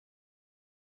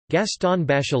Gaston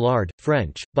Bachelard,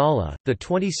 French, Bala, the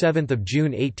 27th of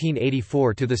June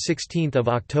 1884 to the 16th of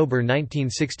October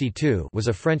 1962, was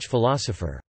a French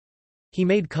philosopher. He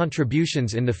made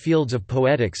contributions in the fields of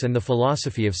poetics and the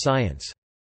philosophy of science.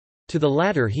 To the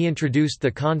latter he introduced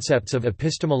the concepts of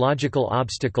epistemological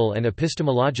obstacle and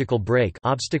epistemological break,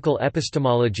 obstacle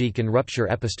épistémologique and rupture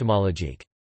épistémologique.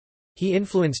 He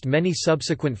influenced many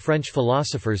subsequent French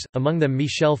philosophers, among them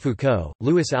Michel Foucault,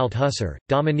 Louis Althusser,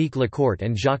 Dominique Lecourt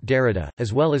and Jacques Derrida,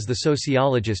 as well as the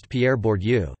sociologist Pierre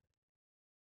Bourdieu.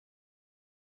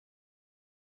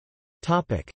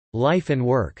 Life and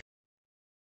work.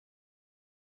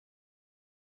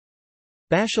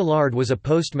 Bachelard was a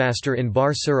postmaster in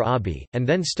Bar-sur-Aube, and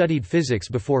then studied physics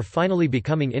before finally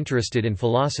becoming interested in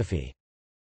philosophy.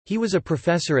 He was a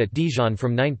professor at Dijon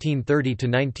from 1930 to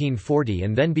 1940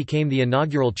 and then became the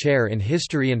inaugural chair in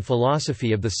History and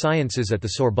Philosophy of the Sciences at the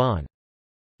Sorbonne.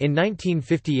 In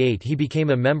 1958 he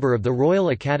became a member of the Royal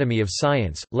Academy of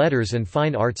Science, Letters and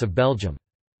Fine Arts of Belgium.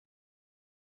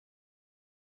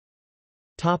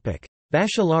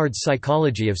 Bachelard's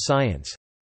psychology of science.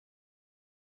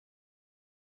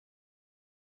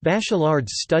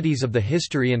 Bachelard's studies of the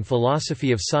history and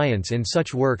philosophy of science in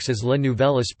such works as Le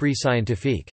Nouvel Esprit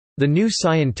Scientifique, The New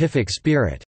Scientific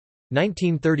Spirit,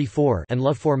 1934, and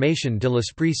La Formation de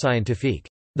l'Esprit Scientifique,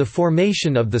 The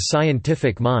Formation of the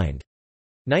Scientific Mind,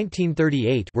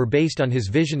 1938, were based on his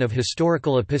vision of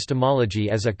historical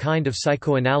epistemology as a kind of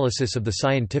psychoanalysis of the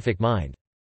scientific mind.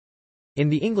 In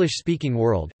the English-speaking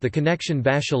world, the connection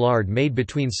Bachelard made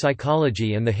between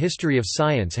psychology and the history of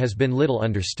science has been little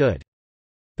understood.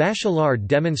 Bachelard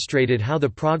demonstrated how the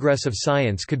progress of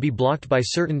science could be blocked by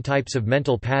certain types of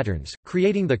mental patterns,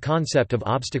 creating the concept of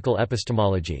obstacle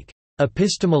épistémologique,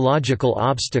 epistemological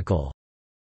obstacle.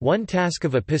 One task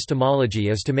of epistemology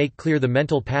is to make clear the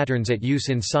mental patterns at use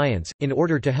in science, in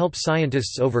order to help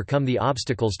scientists overcome the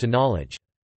obstacles to knowledge.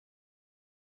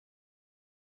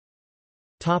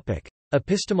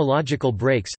 Epistemological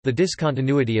breaks, the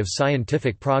discontinuity of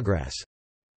scientific progress.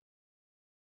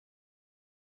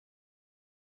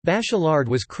 Bachelard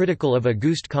was critical of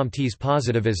Auguste Comte's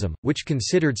positivism, which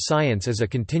considered science as a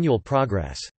continual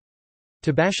progress.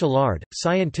 To Bachelard,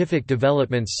 scientific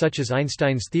developments such as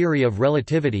Einstein's theory of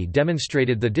relativity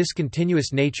demonstrated the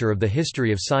discontinuous nature of the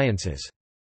history of sciences.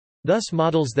 Thus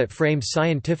models that framed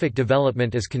scientific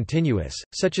development as continuous,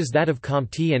 such as that of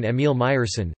Comte and Émile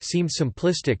Meyerson, seemed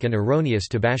simplistic and erroneous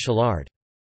to Bachelard.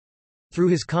 Through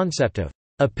his concept of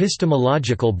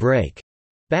epistemological break,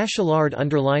 Bachelard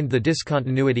underlined the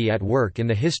discontinuity at work in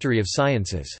the history of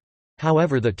sciences.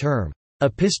 However, the term,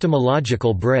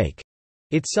 epistemological break,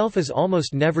 itself is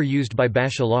almost never used by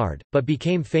Bachelard, but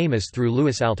became famous through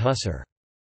Louis Althusser.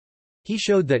 He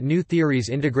showed that new theories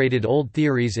integrated old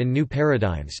theories in new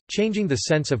paradigms, changing the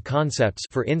sense of concepts.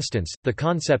 For instance, the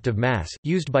concept of mass,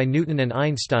 used by Newton and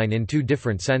Einstein in two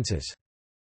different senses.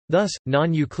 Thus,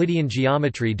 non-Euclidean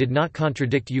geometry did not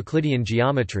contradict Euclidean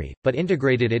geometry, but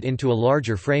integrated it into a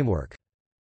larger framework.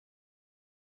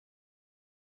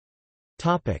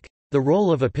 The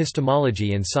role of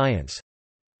epistemology in science.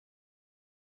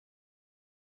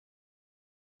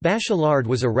 Bachelard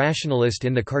was a rationalist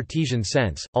in the Cartesian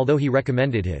sense, although he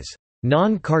recommended his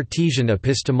non-Cartesian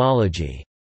epistemology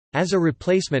as a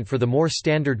replacement for the more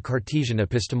standard Cartesian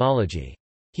epistemology.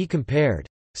 He compared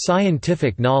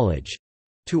scientific knowledge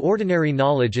to ordinary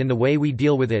knowledge in the way we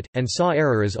deal with it, and saw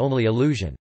error as only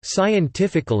illusion.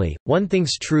 Scientifically, one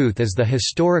thinks truth as the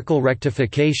historical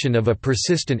rectification of a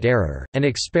persistent error, and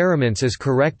experiments as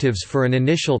correctives for an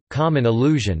initial, common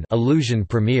illusion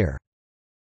premiere.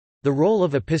 The role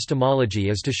of epistemology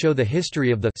is to show the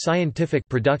history of the scientific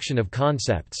production of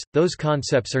concepts. Those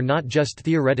concepts are not just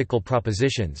theoretical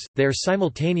propositions, they are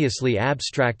simultaneously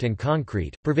abstract and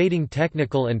concrete, pervading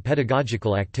technical and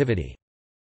pedagogical activity.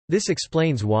 This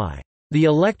explains why the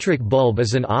electric bulb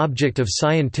is an object of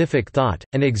scientific thought,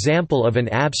 an example of an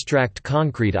abstract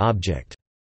concrete object.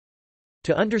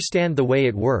 To understand the way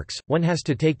it works, one has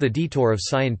to take the detour of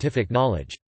scientific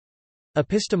knowledge.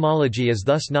 Epistemology is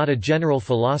thus not a general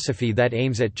philosophy that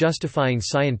aims at justifying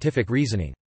scientific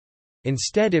reasoning.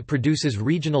 Instead, it produces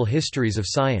regional histories of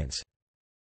science.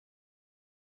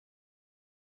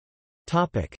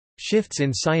 Shifts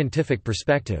in scientific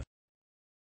perspective.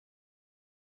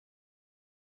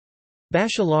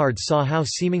 Bachelard saw how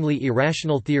seemingly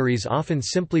irrational theories often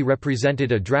simply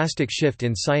represented a drastic shift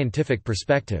in scientific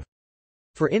perspective.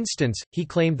 For instance, he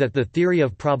claimed that the theory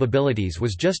of probabilities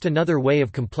was just another way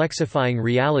of complexifying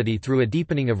reality through a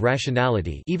deepening of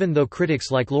rationality. Even though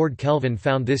critics like Lord Kelvin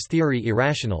found this theory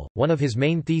irrational, one of his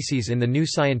main theses in the new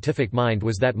scientific mind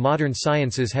was that modern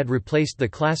sciences had replaced the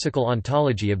classical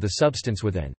ontology of the substance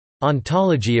with an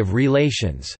ontology of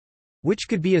relations, which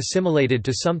could be assimilated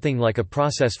to something like a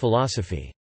process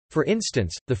philosophy. For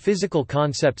instance, the physical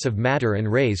concepts of matter and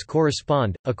rays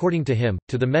correspond, according to him,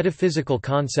 to the metaphysical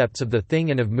concepts of the thing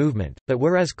and of movement, but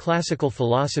whereas classical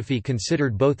philosophy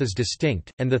considered both as distinct,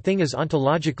 and the thing as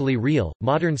ontologically real,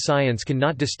 modern science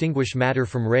cannot distinguish matter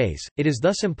from rays. It is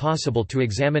thus impossible to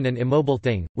examine an immobile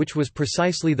thing, which was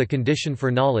precisely the condition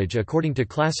for knowledge according to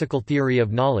classical theory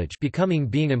of knowledge, becoming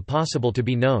being impossible to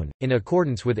be known, in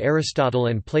accordance with Aristotle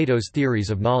and Plato's theories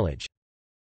of knowledge.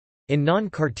 In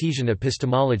non-Cartesian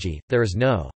epistemology, there is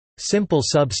no simple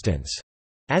substance,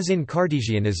 as in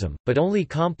Cartesianism, but only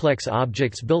complex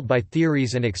objects built by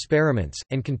theories and experiments,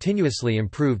 and continuously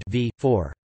improved v.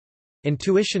 4.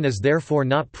 Intuition is therefore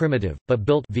not primitive, but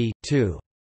built v. 2.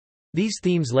 These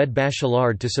themes led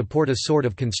Bachelard to support a sort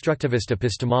of constructivist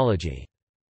epistemology.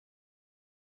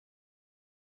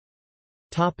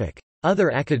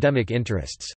 Other academic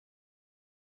interests.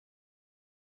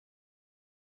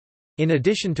 In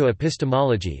addition to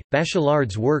epistemology,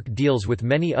 Bachelard's work deals with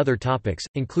many other topics,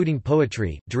 including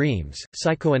poetry, dreams,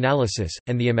 psychoanalysis,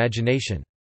 and the imagination.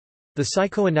 The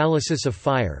Psychoanalysis of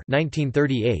Fire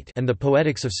 (1938) and The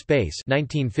Poetics of Space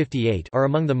 (1958) are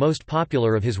among the most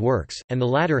popular of his works, and the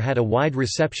latter had a wide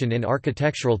reception in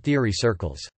architectural theory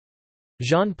circles.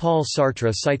 Jean-Paul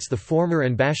Sartre cites the former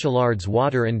and Bachelard's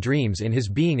Water and Dreams in his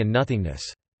Being and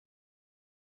Nothingness.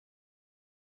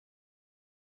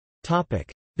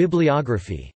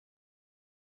 Bibliography.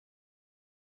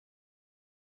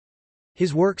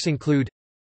 His works include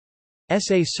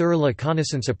Essai sur la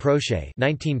connaissance approchée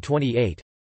 1928,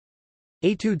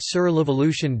 Études sur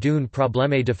l'évolution d'un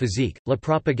problème de physique, la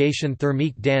propagation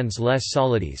thermique dans les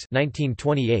solides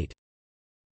 1928,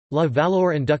 La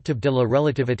valeur inductive de la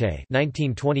relativité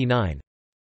 1929,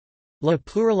 Le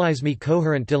pluralisme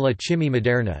cohérent de la chimie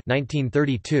moderne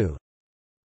 1932,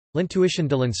 L'intuition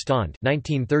de l'instant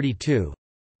 1932,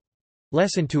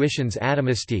 Les intuitions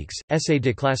atomistiques, Essai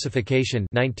de classification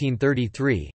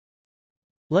 1933,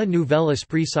 Le nouvel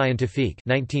esprit scientifique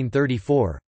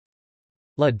 1934,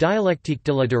 La dialectique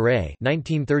de la durée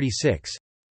 1936,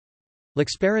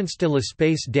 L'expérience de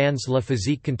l'espace dans la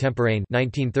physique contemporaine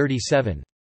 1937,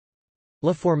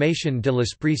 La formation de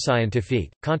l'esprit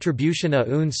scientifique, Contribution à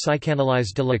une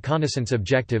psychanalyse de la connaissance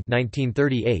objective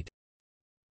 1938,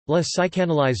 La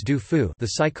psychanalyse du feu, The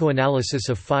Psychoanalysis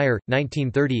of Fire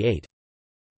 1938,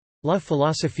 La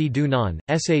philosophie du non,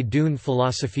 Essai d'une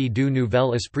philosophie du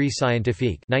nouvel esprit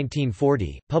scientifique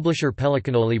 1940, publisher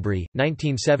Pelicanolibri,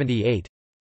 1978,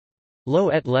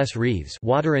 L'eau et les rêves,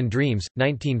 Water and Dreams,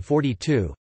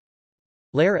 1942,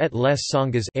 L'air et les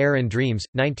songes, Air and Dreams,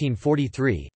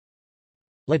 1943,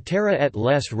 La terre et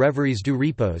les rêveries du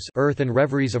repos, Earth and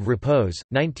Reveries of Repose,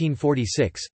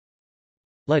 1946,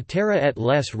 La terre et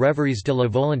les rêveries de la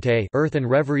volonté, Earth and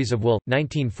Reveries of Will,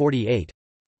 1948,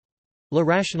 Le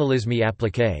rationalisme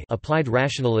appliqué, Applied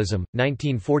Rationalism,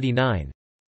 1949,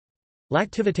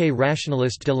 L'activité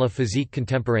rationaliste de la physique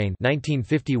contemporaine,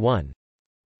 1951,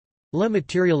 Le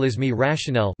matérialisme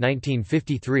rationnel,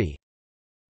 1953,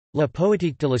 La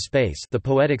poétique de l'espace, The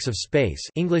Poetics of Space,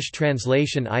 English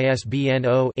translation ISBN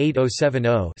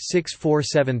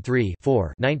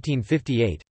 0-8070-6473-4,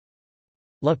 1958,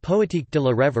 La poétique de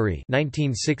la rêverie,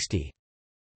 1960,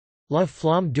 La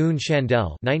flamme d'une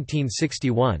chandelle,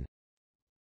 1961,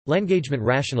 L'engagement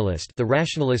rationaliste, The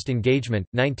Rationalist Engagement,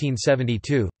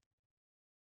 1972.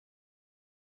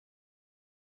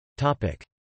 Topic: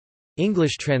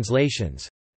 English translations.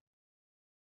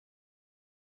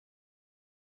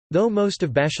 Though most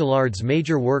of Bachelard's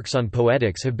major works on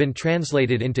poetics have been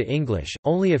translated into English,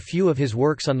 only a few of his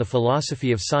works on the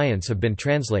philosophy of science have been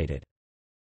translated.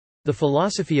 The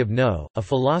Philosophy of No, A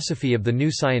Philosophy of the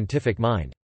New Scientific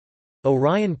Mind.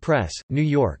 Orion Press, New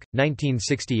York,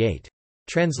 1968.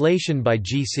 Translation by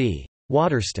G.C.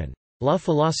 Waterston. La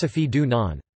philosophie du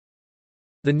non.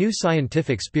 The New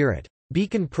Scientific Spirit.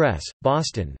 Beacon Press,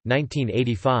 Boston,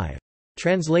 1985.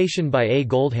 Translation by A.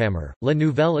 Goldhammer, Le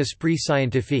Nouvel Esprit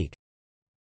Scientifique.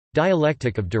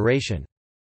 Dialectic of Duration.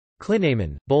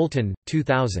 Klineman, Bolton,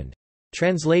 2000.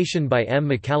 Translation by M.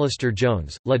 McAllister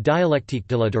Jones, La dialectique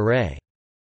de la durée.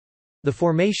 The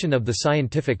Formation of the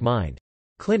Scientific Mind.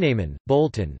 Klineman,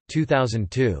 Bolton,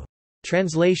 2002.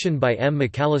 Translation by M.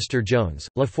 McAllister Jones,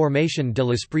 La formation de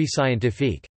l'esprit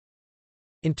scientifique.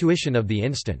 Intuition of the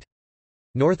Instant.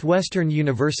 Northwestern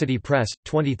University Press,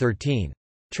 2013.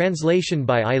 Translation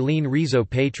by Eileen Rizzo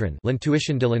Patron,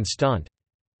 L'intuition de l'instant.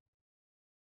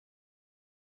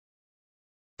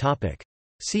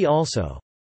 See also.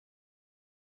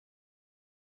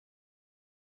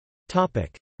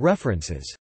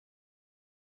 References.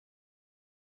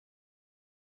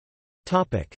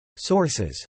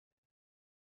 Sources.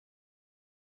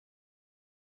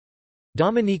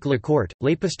 Dominique Lecourt,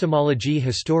 L'épistémologie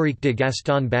historique de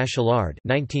Gaston Bachelard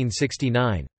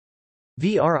 1969.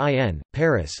 VRIN,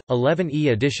 Paris, 11e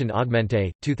édition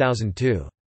augmentée, 2002.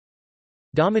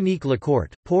 Dominique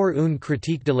Lecourt, Pour une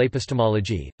critique de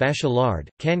l'épistémologie, Bachelard,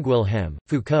 Canguilhem,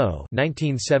 Foucault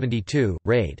 1972,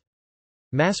 Raid.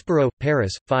 Maspero,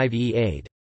 Paris, 5e aid.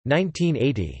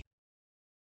 1980.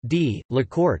 D.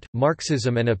 Lecourt,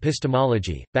 Marxism and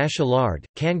Epistemology, Bachelard,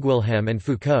 Canguilhem and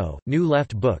Foucault, New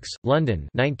Left Books, London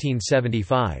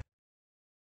 1975.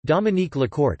 Dominique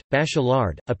Lecourt,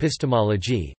 Bachelard,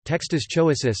 Epistemologie, Textus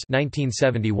Choisis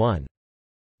 1971.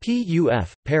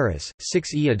 Puf, Paris,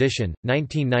 6e edition,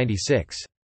 1996.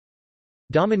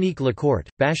 Dominique Lecourt,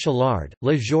 Bachelard,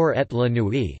 Le Jour et la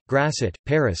Nuit, Grasset,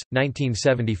 Paris,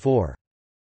 1974.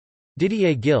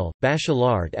 Didier Gil,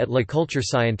 Bachelard et la culture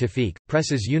scientifique,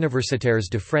 Presses universitaires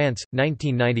de France,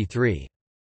 1993.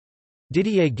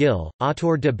 Didier Gil,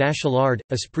 auteur de Bachelard,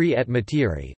 Esprit et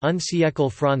Matière, un siècle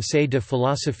français de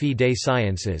philosophie des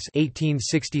sciences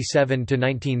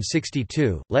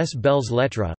 1867–1962, Les Belles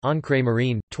Lettres, Ancre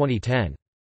Marine, 2010.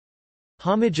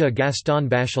 Homage à Gaston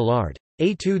Bachelard.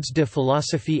 Études de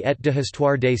philosophie et de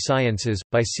histoire des sciences,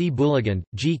 by C. Bouligand,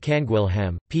 G.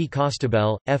 Canguilhem, P.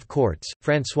 Costabel, F. Courts,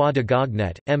 François de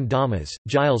Gognet, M. Damas,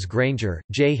 Giles Granger,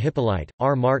 J. Hippolyte,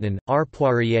 R. Martin, R.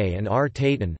 Poirier and R.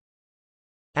 Taton.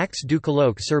 Actes du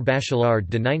colloque sur Bachelard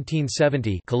de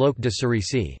 1970, Colloque de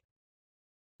Cerisy.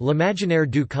 L'imaginaire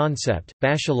du concept,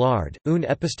 Bachelard, une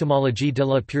épistémologie de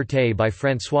la pureté by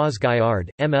Françoise Gaillard,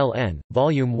 MLN,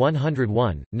 Volume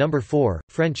 101, No. 4,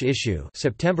 French issue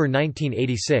September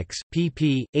 1986,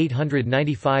 pp.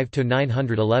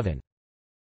 895–911.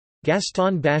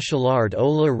 Gaston Bachelard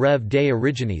au le rêve des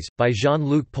origines, by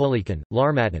Jean-Luc Poliquin,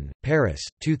 L'Harmattan, Paris,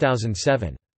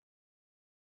 2007.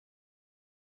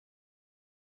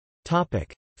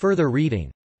 Further reading.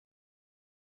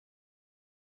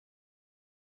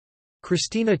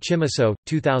 Christina Chimiso,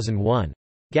 2001.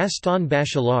 Gaston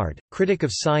Bachelard, Critic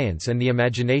of Science and the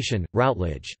Imagination,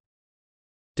 Routledge.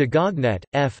 De Gognet,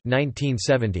 F.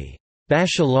 1970.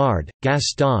 Bachelard,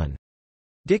 Gaston.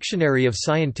 Dictionary of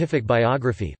Scientific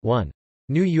Biography, 1.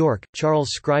 New York,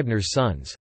 Charles Scribner's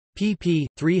Sons. pp.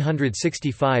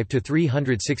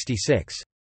 365–366.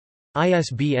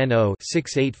 ISBN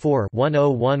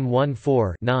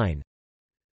 0-684-10114-9.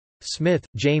 Smith,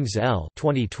 James L.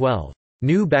 2012.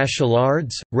 New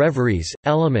Bachelards, Reveries,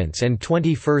 Elements and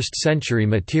 21st-Century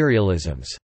Materialisms.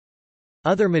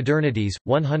 Other Modernities,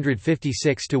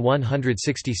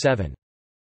 156–167.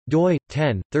 doi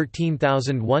 10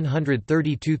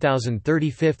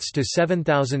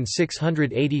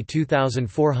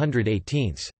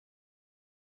 13135–7682,418.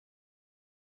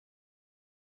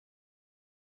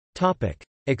 Topic: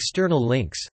 External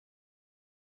links.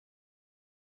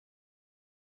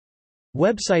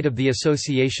 Website of the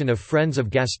Association of Friends of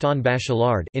Gaston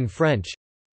Bachelard in French.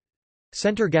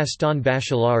 Centre Gaston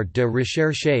Bachelard de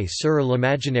recherche sur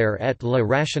l'imaginaire et la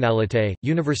rationalité,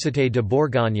 Université de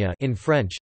Bourgogne in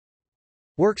French.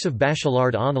 Works of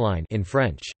Bachelard online in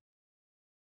French.